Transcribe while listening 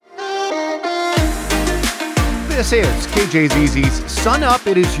Buenos Aires, KJZZ's Sun Up.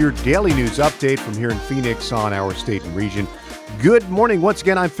 It is your daily news update from here in Phoenix on our state and region. Good morning. Once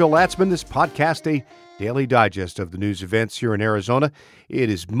again, I'm Phil Latzman. This podcast, a daily digest of the news events here in Arizona. It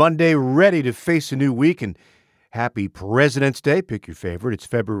is Monday, ready to face a new week, and happy President's Day. Pick your favorite. It's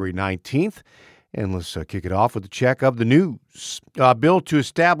February 19th. And let's kick it off with a check of the news. A bill to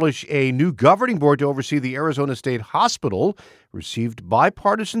establish a new governing board to oversee the Arizona State Hospital received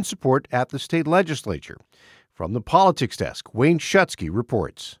bipartisan support at the state legislature. From the Politics Desk, Wayne Schutzke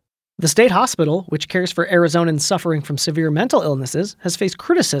reports. The state hospital, which cares for Arizonans suffering from severe mental illnesses, has faced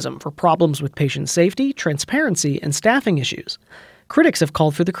criticism for problems with patient safety, transparency, and staffing issues. Critics have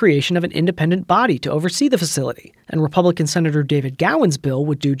called for the creation of an independent body to oversee the facility, and Republican Senator David Gowan's bill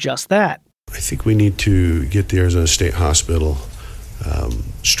would do just that. I think we need to get the Arizona State Hospital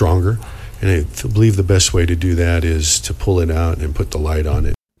stronger, and I believe the best way to do that is to pull it out and put the light on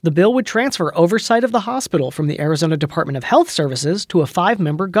it. The bill would transfer oversight of the hospital from the Arizona Department of Health Services to a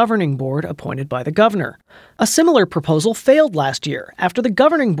 5-member governing board appointed by the governor. A similar proposal failed last year after the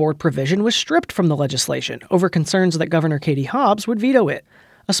governing board provision was stripped from the legislation over concerns that Governor Katie Hobbs would veto it.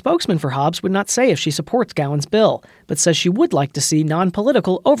 A spokesman for Hobbs would not say if she supports Gowan's bill, but says she would like to see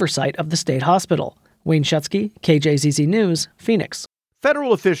non-political oversight of the state hospital. Wayne Schutzke, KJZZ News, Phoenix.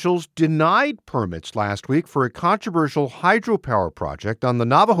 Federal officials denied permits last week for a controversial hydropower project on the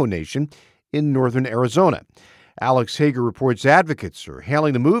Navajo Nation in northern Arizona. Alex Hager reports advocates are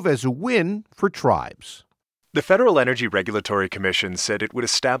hailing the move as a win for tribes. The Federal Energy Regulatory Commission said it would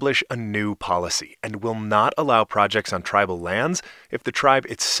establish a new policy and will not allow projects on tribal lands if the tribe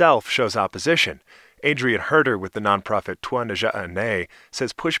itself shows opposition. Adrian Herder with the nonprofit Tua Naja'ane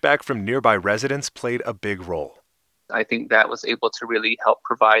says pushback from nearby residents played a big role. I think that was able to really help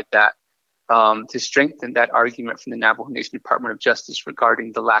provide that, to strengthen that argument from the Navajo Nation Department of Justice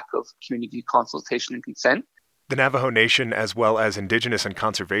regarding the lack of community consultation and consent. The Navajo Nation, as well as indigenous and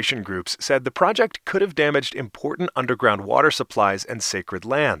conservation groups, said the project could have damaged important underground water supplies and sacred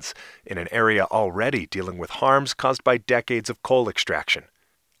lands in an area already dealing with harms caused by decades of coal extraction.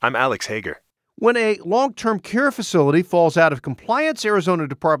 I'm Alex Hager. When a long-term care facility falls out of compliance, Arizona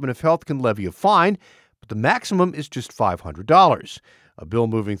Department of Health can levy a fine, but the maximum is just $500. A bill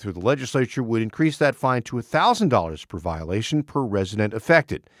moving through the legislature would increase that fine to $1,000 per violation per resident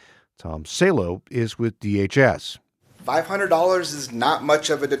affected. Tom Salo is with DHS. $500 is not much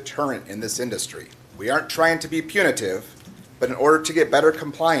of a deterrent in this industry. We aren't trying to be punitive, but in order to get better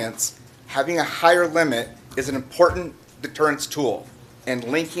compliance, having a higher limit is an important deterrence tool. And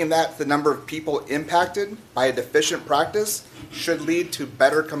linking that to the number of people impacted by a deficient practice should lead to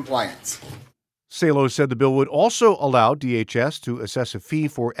better compliance. Salo said the bill would also allow DHS to assess a fee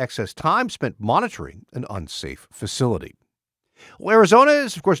for excess time spent monitoring an unsafe facility. Well, Arizona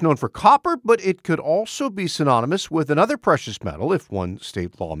is, of course, known for copper, but it could also be synonymous with another precious metal if one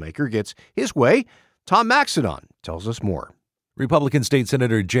state lawmaker gets his way. Tom Maxedon tells us more. Republican State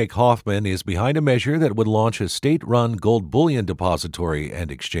Senator Jake Hoffman is behind a measure that would launch a state-run gold bullion depository and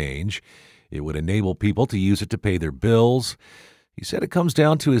exchange. It would enable people to use it to pay their bills. He said it comes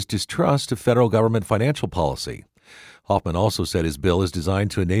down to his distrust of federal government financial policy. Hoffman also said his bill is designed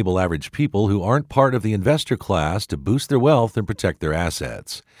to enable average people who aren't part of the investor class to boost their wealth and protect their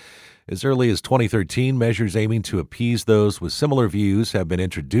assets. As early as 2013, measures aiming to appease those with similar views have been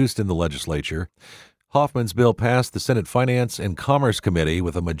introduced in the legislature. Hoffman's bill passed the Senate Finance and Commerce Committee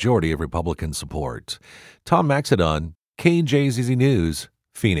with a majority of Republican support. Tom Maxedon, KJZZ News,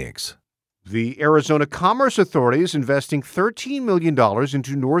 Phoenix. The Arizona Commerce Authority is investing $13 million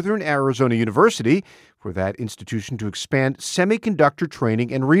into Northern Arizona University for that institution to expand semiconductor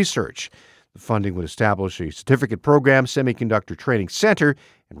training and research. The funding would establish a certificate program, semiconductor training center,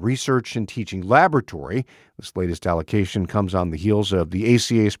 and research and teaching laboratory. This latest allocation comes on the heels of the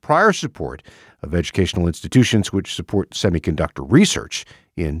ACA's prior support of educational institutions which support semiconductor research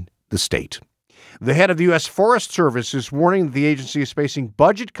in the state. The head of the U.S. Forest Service is warning that the agency is facing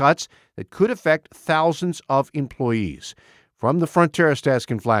budget cuts that could affect thousands of employees. From the Fronteras Desk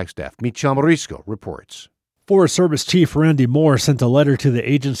in Flagstaff, Michel Morisco reports. Forest Service Chief Randy Moore sent a letter to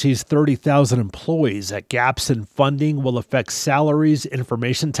the agency's 30,000 employees that gaps in funding will affect salaries,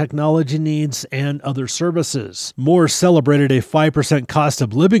 information technology needs, and other services. Moore celebrated a 5% cost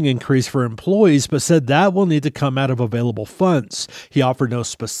of living increase for employees, but said that will need to come out of available funds. He offered no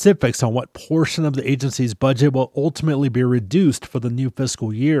specifics on what portion of the agency's budget will ultimately be reduced for the new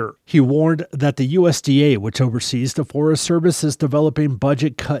fiscal year. He warned that the USDA, which oversees the Forest Service, is developing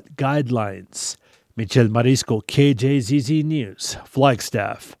budget cut guidelines. Michel Marisco, KJZZ News,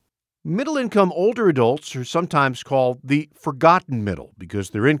 Flagstaff. Middle-income older adults are sometimes called the forgotten middle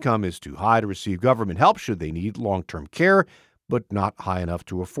because their income is too high to receive government help should they need long-term care, but not high enough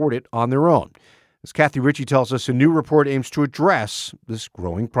to afford it on their own. As Kathy Ritchie tells us, a new report aims to address this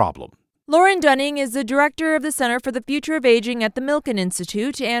growing problem. Lauren Dunning is the director of the Center for the Future of Aging at the Milken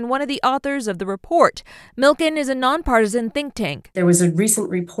Institute and one of the authors of the report. Milken is a nonpartisan think tank. There was a recent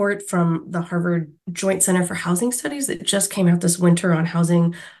report from the Harvard Joint Center for Housing Studies that just came out this winter on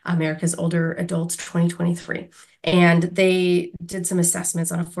Housing America's Older Adults 2023. And they did some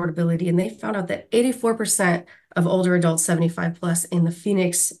assessments on affordability, and they found out that 84% of older adults 75 plus in the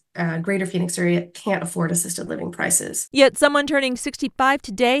greater Phoenix area can't afford assisted living prices. Yet someone turning 65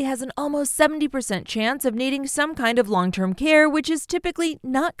 today has an almost 70% chance of needing some kind of long-term care, which is typically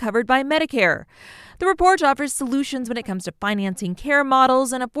not covered by Medicare. The report offers solutions when it comes to financing care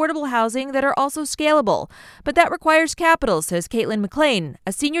models and affordable housing that are also scalable. But that requires capital, says Caitlin McLean,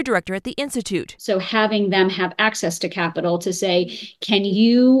 a senior director at the Institute. So having them have access to capital to say, can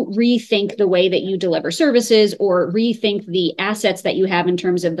you rethink the way that you deliver services or rethink the assets that you have in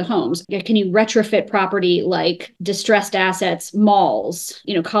terms of the homes? Can you retrofit property like distressed assets, malls,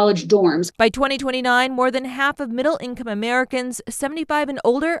 college dorms? By 2029, more than half of middle-income Americans 75 and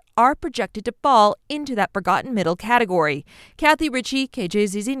older are projected to fall into that forgotten middle category. Kathy Ritchie,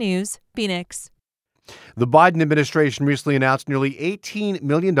 KJZZ News, Phoenix. The Biden administration recently announced nearly $18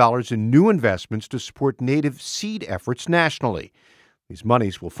 million in new investments to support native seed efforts nationally. These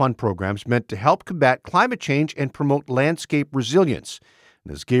monies will fund programs meant to help combat climate change and promote landscape resilience.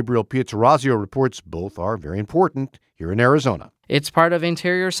 And as Gabriel Pietrorazio reports, both are very important here in Arizona. It's part of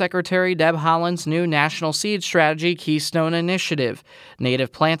Interior Secretary Deb Haaland's new National Seed Strategy Keystone Initiative.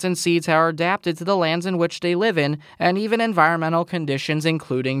 Native plants and seeds are adapted to the lands in which they live in and even environmental conditions,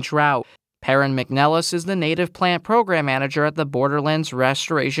 including drought. Perrin McNellis is the Native Plant Program Manager at the Borderlands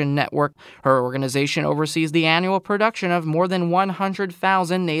Restoration Network. Her organization oversees the annual production of more than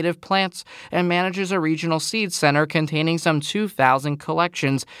 100,000 native plants and manages a regional seed center containing some 2,000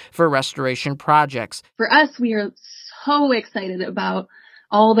 collections for restoration projects. For us, we are so excited about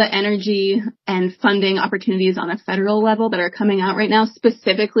all the energy and funding opportunities on a federal level that are coming out right now,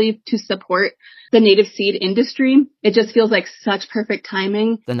 specifically to support the native seed industry. It just feels like such perfect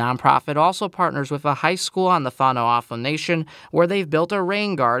timing. The nonprofit also partners with a high school on the Whānauafu Nation, where they've built a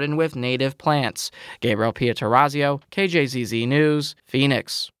rain garden with native plants. Gabriel Pietrorazio, KJZZ News,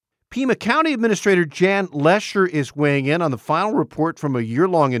 Phoenix. Pima County Administrator Jan Lesher is weighing in on the final report from a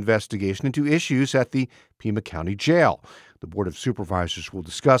year-long investigation into issues at the Pima County Jail. The Board of Supervisors will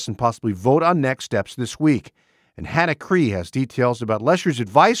discuss and possibly vote on next steps this week. And Hannah Cree has details about Lesher's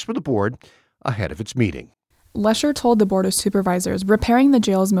advice for the board ahead of its meeting. Lesher told the Board of Supervisors repairing the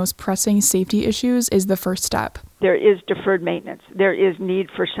jail's most pressing safety issues is the first step. There is deferred maintenance. There is need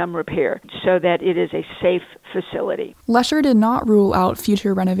for some repair so that it is a safe facility. Lesher did not rule out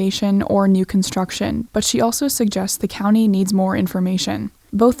future renovation or new construction, but she also suggests the county needs more information.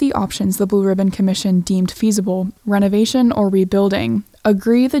 Both the options the Blue Ribbon Commission deemed feasible, renovation or rebuilding,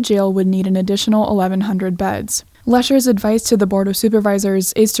 agree the jail would need an additional 1,100 beds. Lesher's advice to the Board of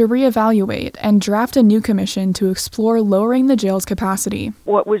Supervisors is to reevaluate and draft a new commission to explore lowering the jail's capacity.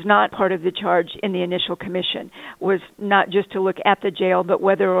 What was not part of the charge in the initial commission was not just to look at the jail, but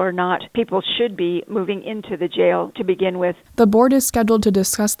whether or not people should be moving into the jail to begin with. The board is scheduled to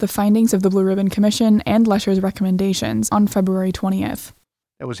discuss the findings of the Blue Ribbon Commission and Lesher's recommendations on February 20th.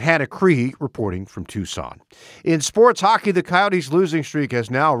 That was Hannah Cree reporting from Tucson. In sports hockey, the Coyotes' losing streak has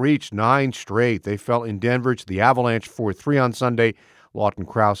now reached 9 straight. They fell in Denver to the Avalanche 4-3 on Sunday. Lawton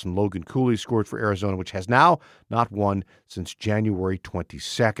Krause and Logan Cooley scored for Arizona, which has now not won since January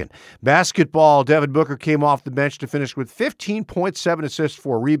 22nd. Basketball, Devin Booker came off the bench to finish with 15 points, 7 assists,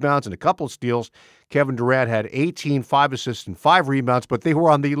 4 rebounds, and a couple of steals. Kevin Durant had 18, 5 assists, and 5 rebounds, but they were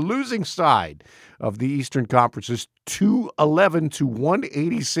on the losing side of the Eastern Conference's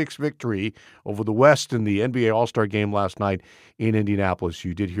 211-186 victory over the West in the NBA All-Star Game last night in Indianapolis.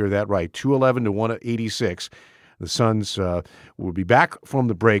 You did hear that right, 211-186. The Suns will be back from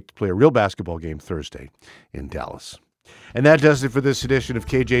the break to play a real basketball game Thursday in Dallas. And that does it for this edition of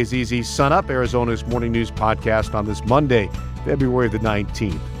KJZZ Sun Up, Arizona's morning news podcast on this Monday, February the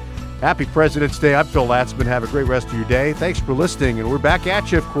 19th. Happy President's Day. I'm Phil Latzman. Have a great rest of your day. Thanks for listening, and we're back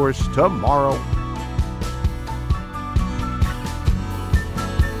at you, of course, tomorrow.